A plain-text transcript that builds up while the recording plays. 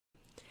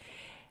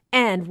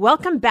And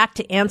welcome back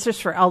to Answers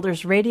for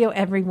Elders Radio,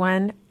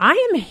 everyone. I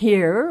am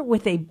here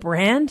with a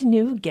brand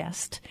new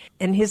guest,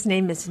 and his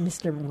name is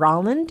Mr.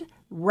 Roland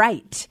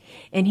Wright,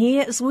 and he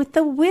is with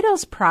the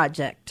Widows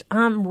Project.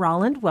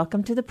 Roland,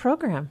 welcome to the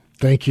program.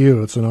 Thank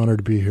you. It's an honor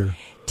to be here.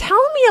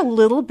 Tell me a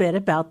little bit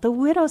about the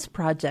Widows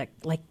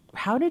Project. Like,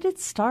 how did it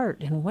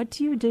start, and what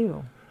do you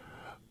do?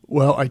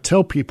 Well, I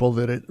tell people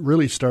that it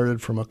really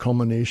started from a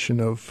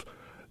culmination of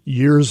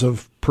years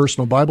of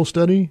personal Bible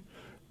study,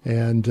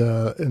 and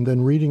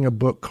then reading a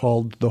book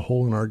called The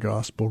Hole in Our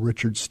Gospel,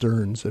 Richard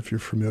Stearns, if you're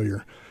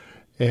familiar.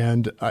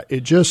 And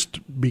it just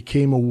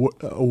became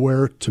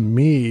aware to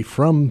me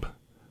from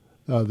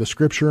the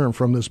Scripture and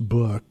from this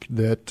book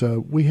that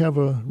we have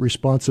a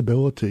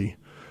responsibility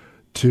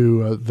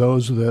to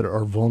those that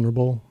are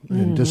vulnerable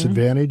and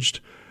disadvantaged.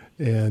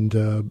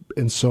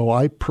 And so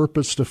I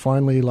purpose to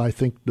finally, I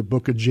think the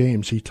book of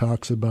James, he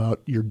talks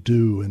about your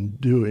do and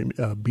doing,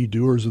 be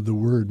doers of the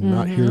word,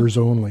 not hearers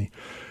only.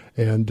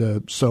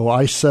 And so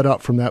I set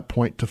out from that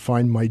point to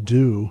find my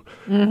due.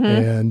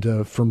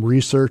 And from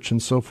research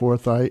and so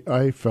forth,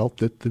 I felt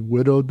that the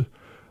widowed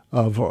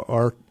of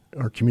our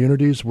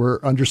communities were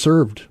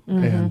underserved,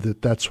 and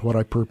that's what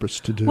I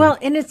purposed to do. Well,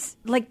 and it's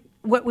like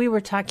what we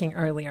were talking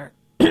earlier.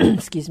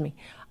 Excuse me.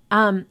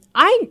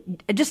 I,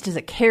 just as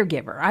a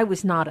caregiver, I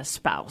was not a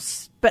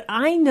spouse, but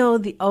I know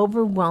the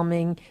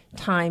overwhelming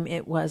time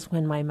it was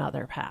when my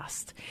mother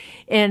passed.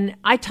 And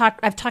I've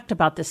talked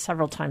about this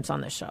several times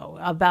on the show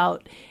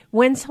about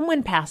when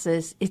someone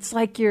passes, it's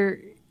like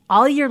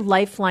all your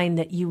lifeline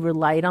that you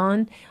relied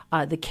on,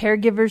 the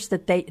caregivers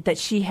that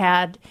she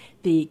had,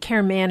 the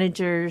care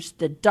managers,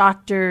 the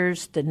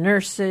doctors, the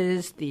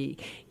nurses,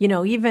 even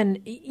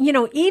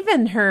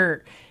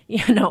her,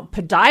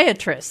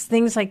 podiatrists,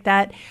 things like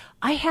that.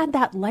 I had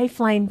that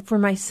lifeline for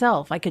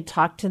myself. I could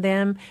talk to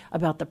them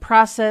about the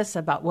process,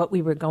 about what we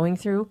were going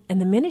through.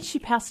 And the minute she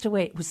passed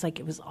away, it was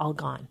like it was all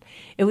gone.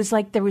 It was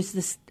like there was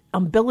this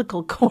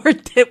umbilical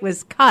cord that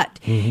was cut.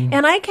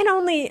 And I can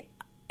only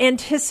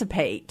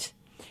anticipate,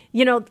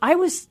 I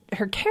was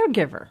her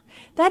caregiver.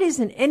 That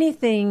isn't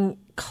anything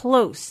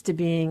close to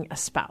being a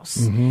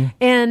spouse.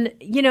 And,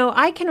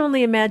 I can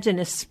only imagine,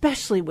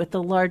 especially with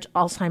the large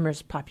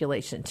Alzheimer's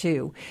population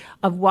too,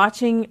 of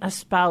watching a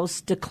spouse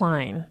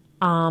decline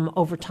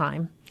over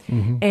time.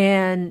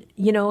 And,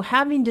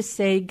 having to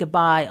say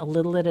goodbye a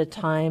little at a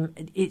time,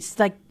 it's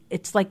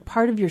like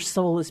part of your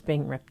soul is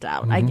being ripped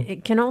out. I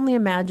can only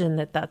imagine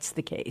that that's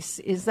the case.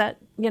 Is that,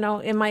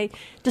 am I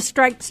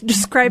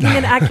describing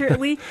it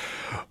accurately?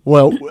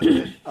 Well,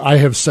 I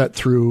have sat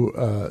through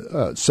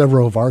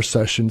several of our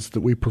sessions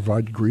that we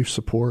provide grief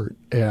support,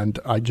 and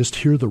I just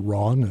hear the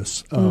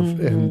rawness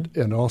of,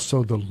 and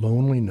also the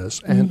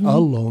loneliness and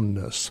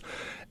aloneness,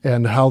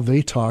 and how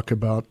they talk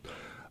about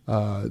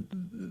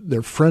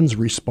their friends'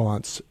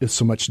 response is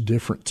so much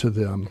different to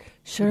them.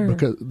 Sure.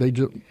 Because they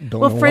don't know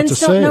what to say. Well, friends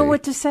don't know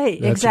what to say.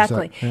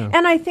 Exactly. Yeah.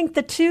 And I think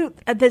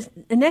the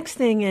next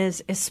thing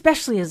is,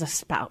 especially as a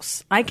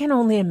spouse, I can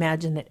only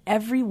imagine that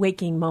every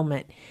waking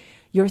moment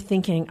you're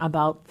thinking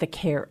about the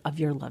care of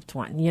your loved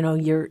one,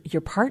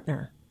 your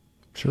partner.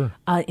 Sure.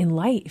 In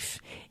life.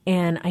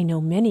 And I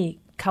know many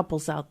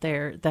couples out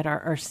there that are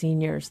our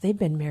seniors, they've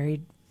been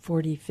married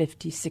 40,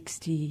 50,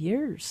 60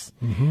 years.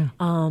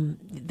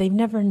 They've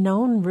never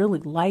known really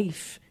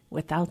life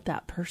without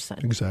that person.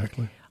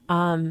 Exactly.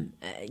 And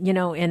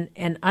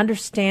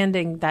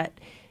understanding that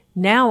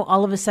now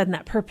all of a sudden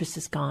that purpose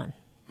is gone.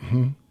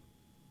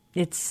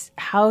 It's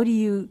how do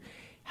you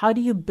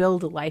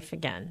build a life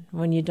again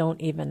when you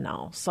don't even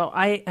know? So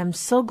I am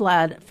so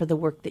glad for the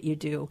work that you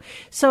do.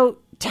 So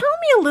tell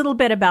me a little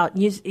bit about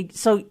you.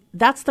 So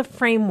that's the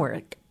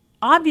framework.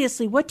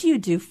 Obviously, what do you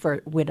do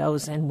for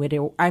widows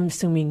and I'm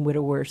assuming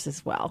widowers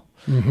as well?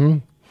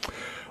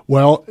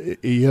 Well,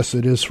 yes,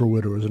 it is for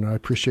widowers, and I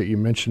appreciate you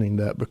mentioning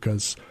that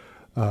because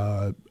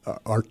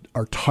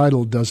our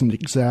title doesn't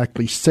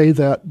exactly say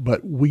that,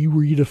 but we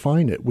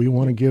redefine it. We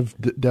want to give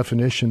the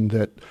definition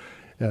that,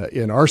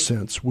 in our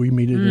sense, we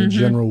meet it in a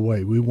general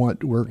way.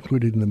 We're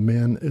included in the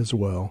men as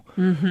well.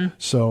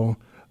 So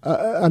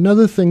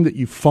another thing that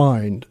you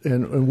find,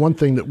 and one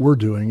thing that we're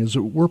doing, is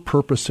that we're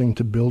purposing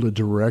to build a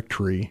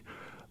directory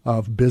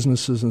of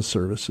businesses and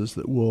services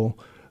that will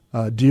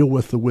deal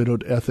with the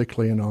widowed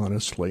ethically and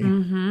honestly.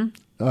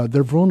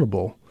 They're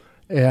vulnerable,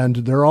 and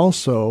they're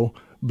also,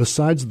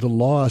 besides the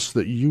loss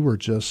that you were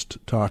just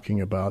talking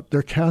about,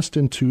 they're cast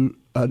into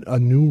a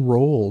new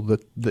role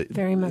that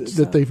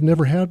they've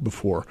never had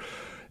before.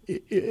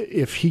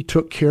 If he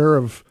took care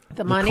of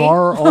the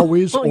car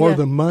always, or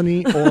the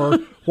money, or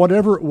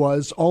whatever it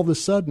was, all of a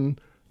sudden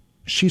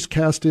she's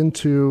cast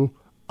into,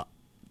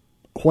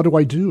 what do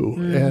I do?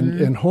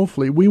 And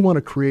hopefully we want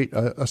to create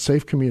a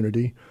safe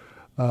community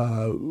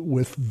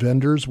with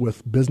vendors,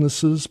 with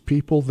businesses,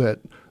 people that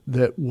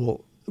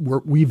will.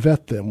 We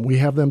vet them. We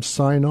have them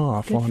sign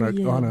off on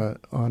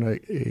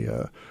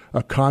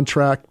a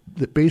contract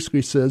that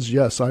basically says,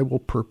 yes, I will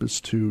purpose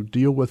to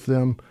deal with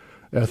them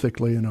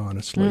ethically and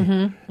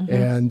honestly.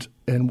 And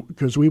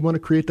because we want to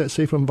create that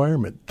safe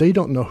environment. They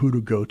don't know who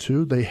to go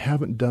to. They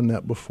haven't done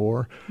that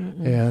before.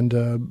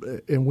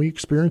 And we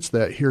experienced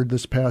that here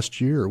this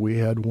past year. We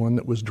had one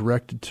that was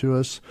directed to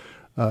us.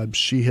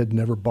 She had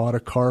never bought a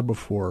car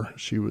before.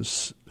 She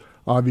was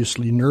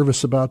obviously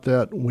nervous about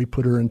that. We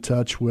put her in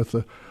touch with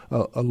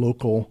a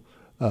local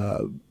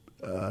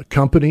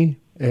company,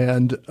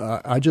 and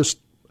I just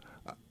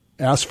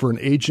asked for an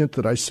agent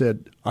that I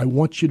said, I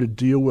want you to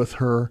deal with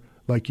her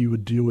like you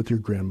would deal with your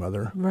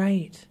grandmother.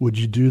 Right. Would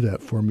you do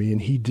that for me? And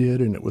he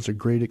did, and it was a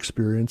great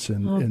experience.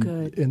 And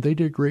good. And they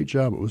did a great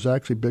job. It was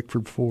actually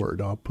Bickford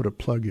Ford. I'll put a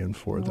plug in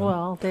for them.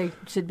 Well, they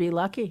should be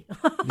lucky.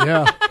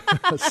 Yeah.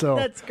 So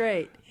That's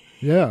great.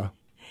 yeah.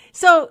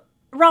 So,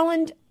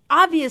 Roland,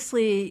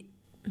 obviously,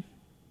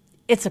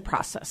 it's a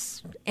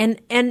process.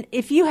 And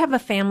if you have a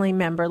family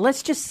member,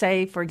 let's just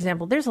say, for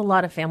example, there's a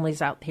lot of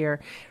families out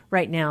here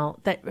right now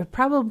that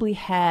probably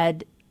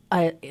had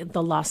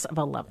the loss of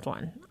a loved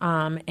one,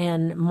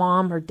 and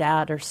mom or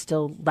dad are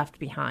still left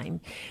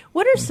behind.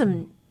 What are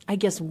some, I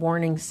guess,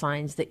 warning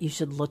signs that you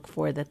should look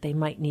for that they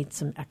might need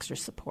some extra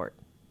support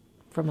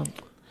from them?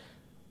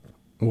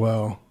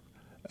 Well,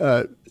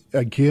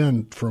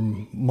 again,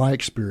 from my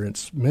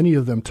experience, many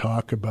of them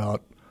talk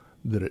about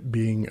that it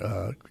being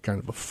kind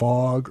of a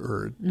fog,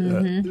 or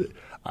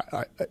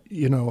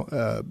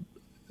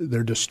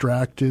they're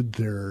distracted,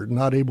 they're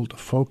not able to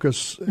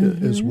focus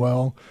as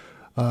well.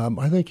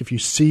 I think if you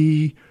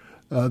see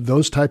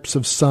those types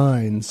of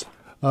signs,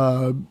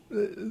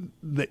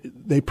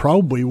 they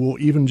probably will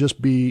even just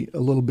be a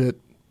little bit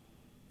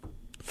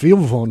feel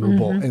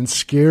vulnerable and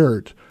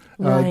scared.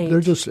 Right.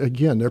 They're just,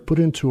 again, they're put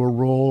into a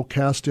role,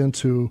 cast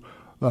into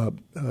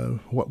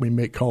what we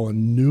may call a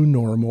new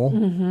normal,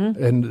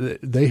 and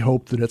they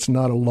hope that it's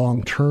not a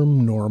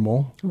long-term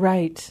normal.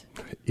 Right.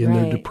 In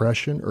their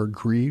depression or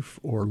grief,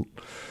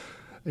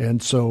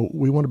 and so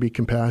we want to be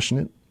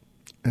compassionate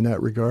in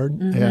that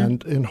regard,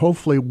 and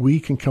hopefully we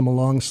can come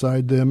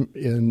alongside them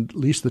in at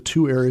least the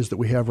two areas that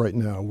we have right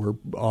now. We're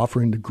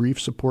offering the grief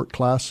support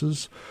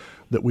classes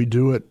that we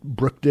do at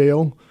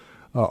Brookdale,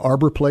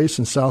 Arbor Place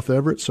in South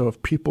Everett. So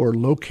if people are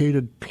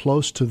located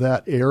close to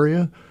that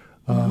area,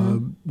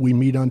 we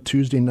meet on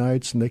Tuesday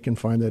nights, and they can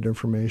find that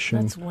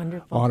information. That's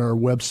wonderful. On our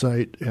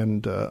website,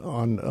 and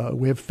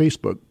we have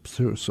Facebook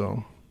too.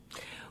 So.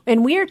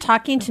 And we are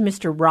talking to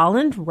Mr.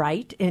 Roland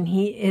Wright, and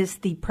he is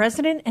the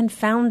president and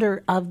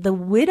founder of the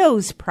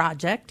Widows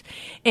Project.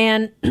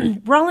 And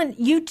Roland,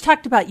 you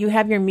talked about you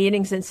have your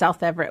meetings in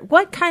South Everett.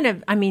 What kind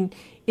of,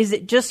 is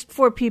it just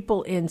for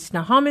people in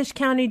Snohomish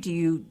County?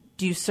 Do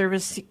you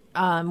service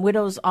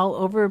widows all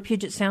over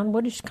Puget Sound?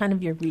 What is kind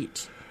of your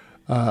reach?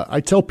 I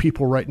tell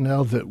people right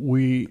now that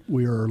we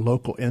are a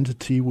local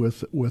entity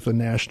with a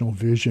national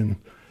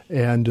vision.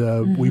 And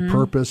we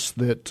purpose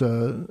that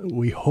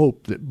we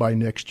hope that by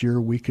next year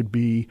we could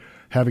be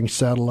having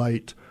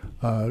satellite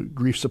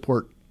grief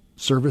support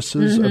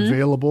services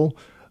available.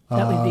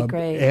 That would be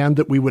great. And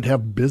that we would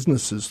have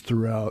businesses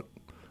throughout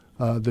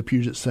the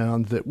Puget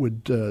Sound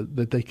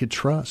that they could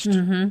trust.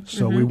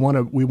 So we want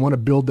to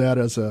build that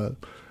as a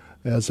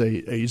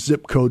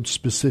zip code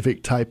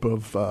specific type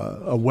of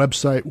a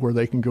website where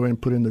they can go in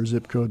and put in their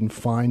zip code and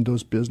find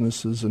those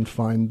businesses and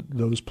find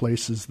those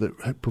places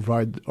that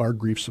provide our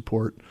grief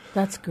support.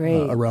 That's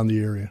great. Around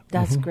the area.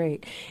 That's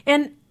great.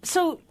 And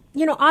so,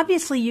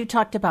 obviously you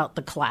talked about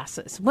the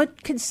classes.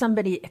 What can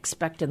somebody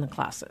expect in the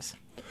classes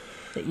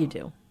that you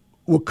do?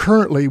 Well,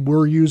 currently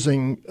we're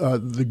using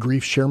the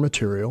Grief Share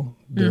material.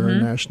 They're a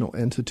national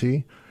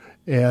entity.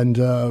 And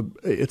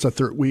it's a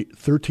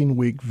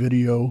 13-week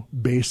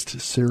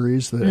video-based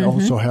series that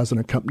also has an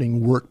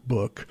accompanying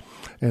workbook.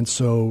 And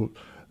so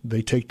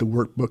they take the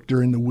workbook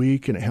during the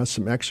week, and it has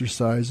some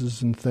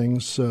exercises and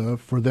things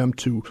for them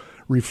to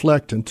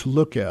reflect and to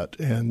look at,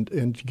 and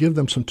to give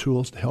them some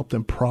tools to help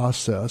them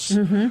process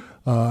the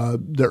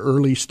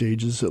early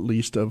stages, at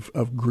least,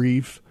 of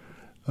grief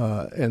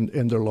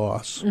and their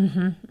loss.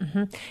 And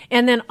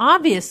then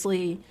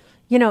obviously,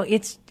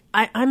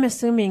 I'm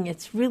assuming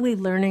it's really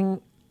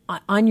learning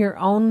on your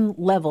own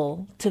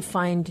level to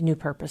find new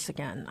purpose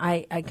again.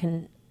 I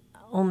can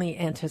only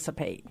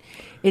anticipate.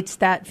 It's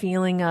that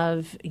feeling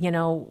of,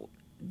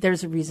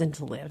 there's a reason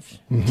to live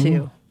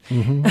too.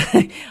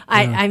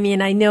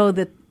 I know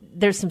that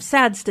there's some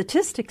sad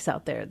statistics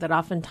out there that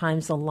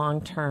oftentimes the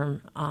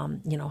long-term,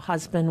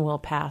 husband will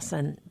pass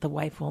and the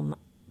wife will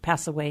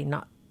pass away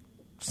not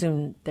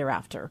soon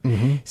thereafter.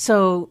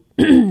 So,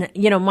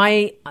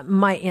 my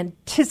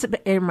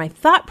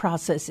thought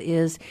process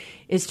is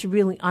to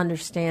really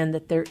understand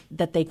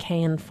that they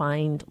can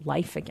find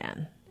life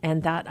again,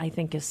 and that I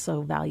think is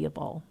so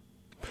valuable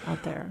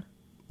out there.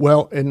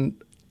 Well,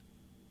 and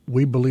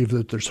we believe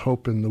that there's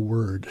hope in the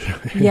Word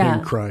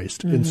in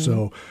Christ, and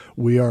so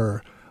we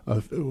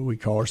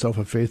call ourselves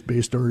a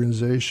faith-based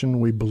organization.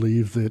 We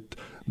believe that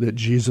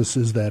Jesus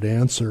is that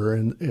answer,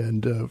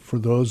 and for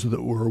those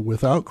that were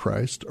without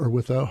Christ or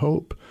without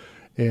hope.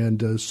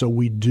 And so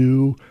we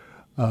do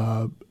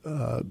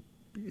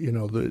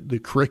the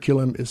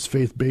curriculum is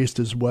faith-based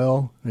as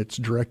well. It's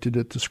directed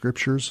at the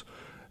scriptures.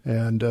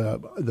 And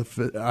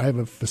I have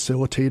a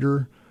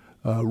facilitator,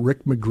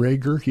 Rick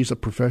McGregor. He's a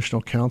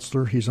professional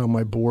counselor. He's on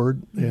my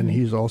board, and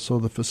he's also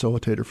the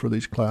facilitator for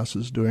these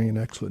classes, doing an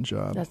excellent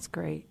job. That's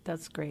great.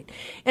 That's great.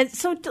 And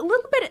so a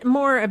little bit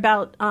more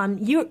about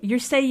you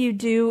say you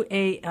do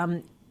a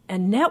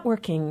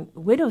networking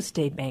Widow's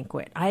Day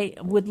banquet. I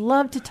would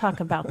love to talk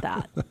about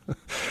that.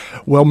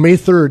 Well, May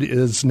 3rd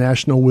is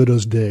National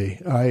Widow's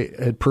Day. I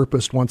had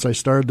purposed once I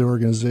started the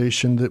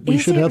organization that we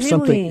should have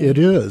something. It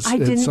is.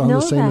 It's on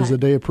the same as the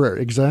Day of Prayer.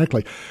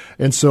 Exactly.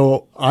 And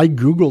so I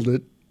Googled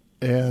it,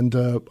 and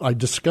I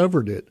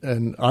discovered it,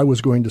 and I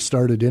was going to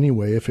start it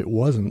anyway if it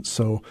wasn't.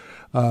 So,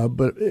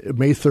 but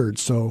May 3rd.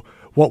 So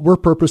what we're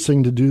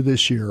purposing to do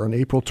this year on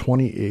April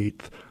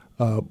 28th,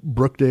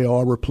 Brookdale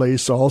Arbor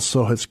Place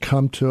also has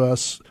come to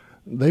us.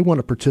 They want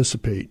to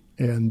participate,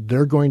 and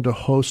they're going to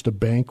host a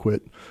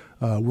banquet.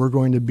 We're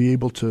going to be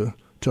able to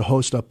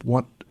host up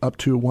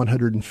to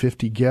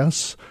 150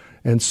 guests,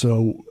 and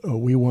so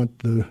we want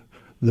the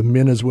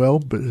men as well,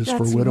 but it's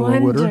for widow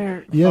and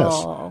widowed.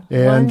 Yes,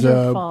 and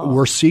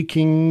we're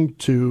seeking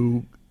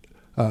to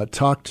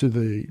talk to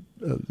the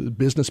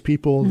business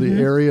people of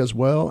the area as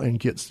well, and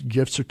get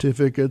gift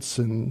certificates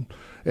and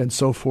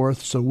so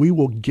forth. So we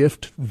will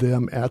gift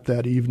them at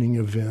that evening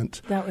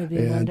event. That would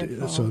be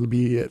wonderful. So it'll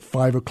be at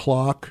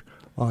 5:00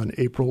 on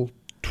April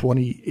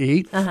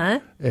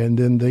 28th, and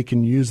then they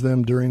can use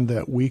them during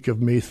that week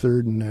of May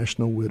 3rd and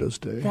National Widow's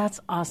Day. That's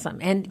awesome.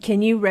 And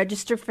can you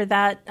register for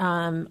that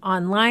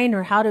online,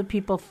 or how do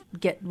people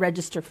get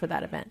register for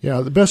that event?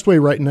 Yeah, the best way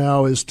right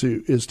now is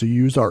to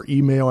use our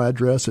email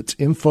address. It's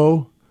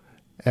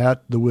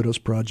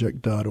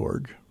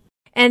info@thewidowsproject.org.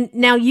 And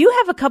now you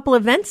have a couple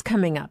events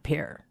coming up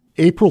here.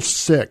 April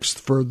 6th,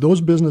 for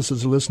those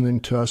businesses listening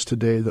to us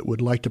today that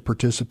would like to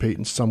participate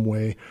in some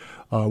way,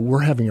 we're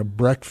having a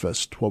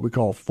breakfast, what we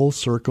call Full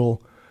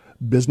Circle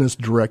Business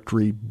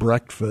Directory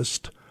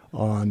Breakfast,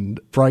 on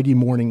Friday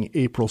morning,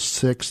 April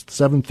 6th,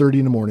 7:30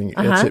 in the morning.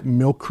 It's at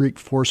Mill Creek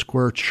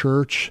Foursquare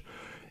Church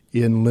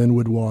in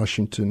Linwood,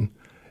 Washington.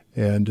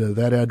 And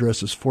that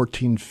address is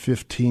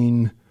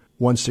 1415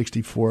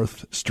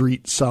 164th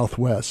Street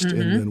Southwest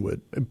in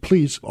Linwood. And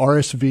please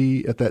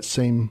RSV at that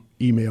same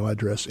email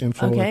address,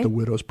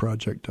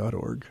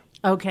 info@thewidowsproject.org.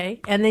 Okay.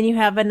 And then you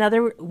have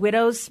another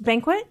Widows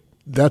Banquet?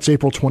 That's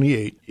April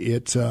 28th.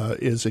 It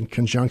is in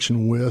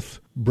conjunction with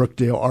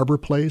Brookdale Arbor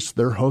Place.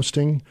 They're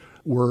hosting.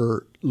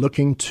 We're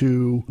looking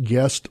to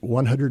guest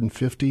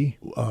 150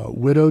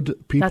 widowed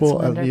people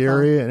out of the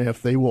area, and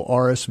if they will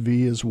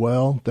RSV as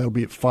well, that'll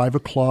be at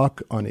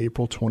 5:00 on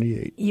April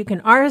 28th. You can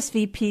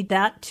RSVP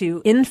that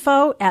to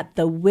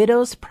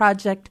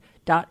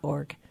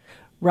info@thewidowsproject.org.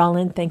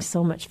 Roland, thanks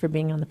so much for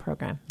being on the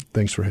program.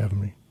 Thanks for having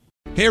me.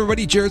 Hey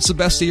everybody, Jared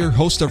Sebestier,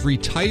 host of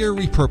Retire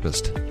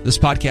Repurposed. This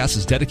podcast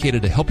is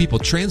dedicated to help people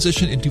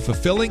transition into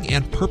fulfilling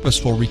and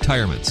purposeful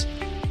retirements.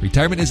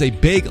 Retirement is a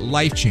big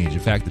life change. In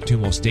fact, the two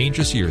most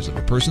dangerous years of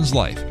a person's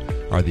life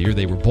are the year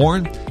they were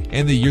born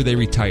and the year they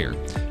retire.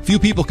 Few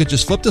people can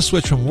just flip the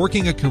switch from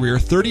working a career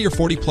 30 or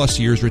 40 plus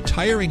years,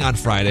 retiring on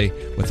Friday,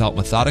 without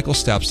methodical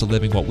steps to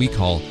living what we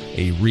call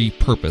a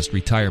repurposed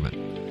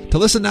retirement. To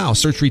listen now,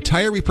 search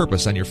Retire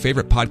Repurposed on your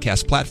favorite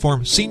podcast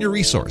platform, Senior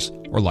Resource,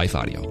 or Life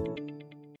Audio.